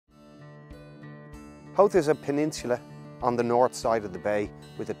Howth is a peninsula on the north side of the bay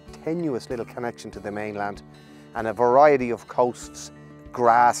with a tenuous little connection to the mainland and a variety of coasts,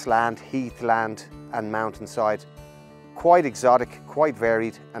 grassland, heathland and mountainside. Quite exotic, quite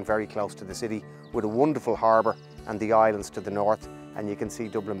varied and very close to the city, with a wonderful harbour and the islands to the north, and you can see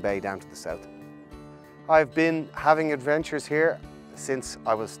Dublin Bay down to the south. I've been having adventures here since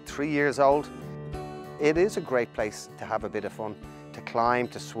I was 3 years old. It is a great place to have a bit of fun, to climb,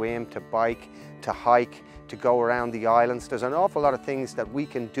 to swim, to bike, to hike, to go around the islands. There's an awful lot of things that we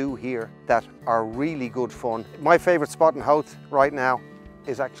can do here that are really good fun. My favourite spot in Howth right now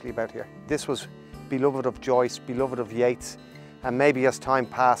is actually about here. This was beloved of Joyce, beloved of Yeats, and maybe as time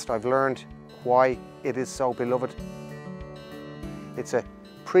passed I've learned why it is so beloved. It's a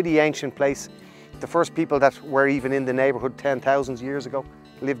pretty ancient place. The first people that were even in the neighbourhood 10,000 years ago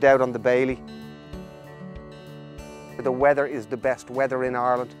lived out on the Bailey. The weather is the best weather in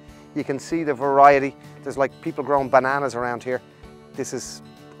Ireland. You can see the variety. There's like people growing bananas around here. This is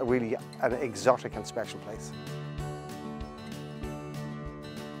really an exotic and special place.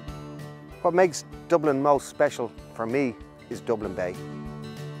 What makes Dublin most special for me is Dublin Bay.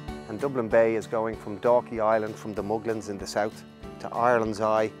 And Dublin Bay is going from Dalkey Island, from the Muglins in the south, to Ireland's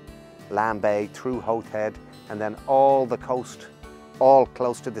Eye, Lamb Bay, through Howth Head, and then all the coast, all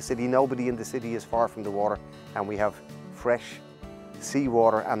close to the city. Nobody in the city is far from the water, and we have fresh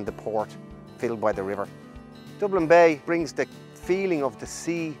seawater and the port filled by the river. Dublin Bay brings the feeling of the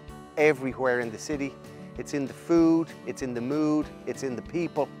sea everywhere in the city. It's in the food, it's in the mood, it's in the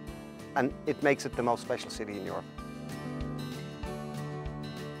people, and it makes it the most special city in Europe.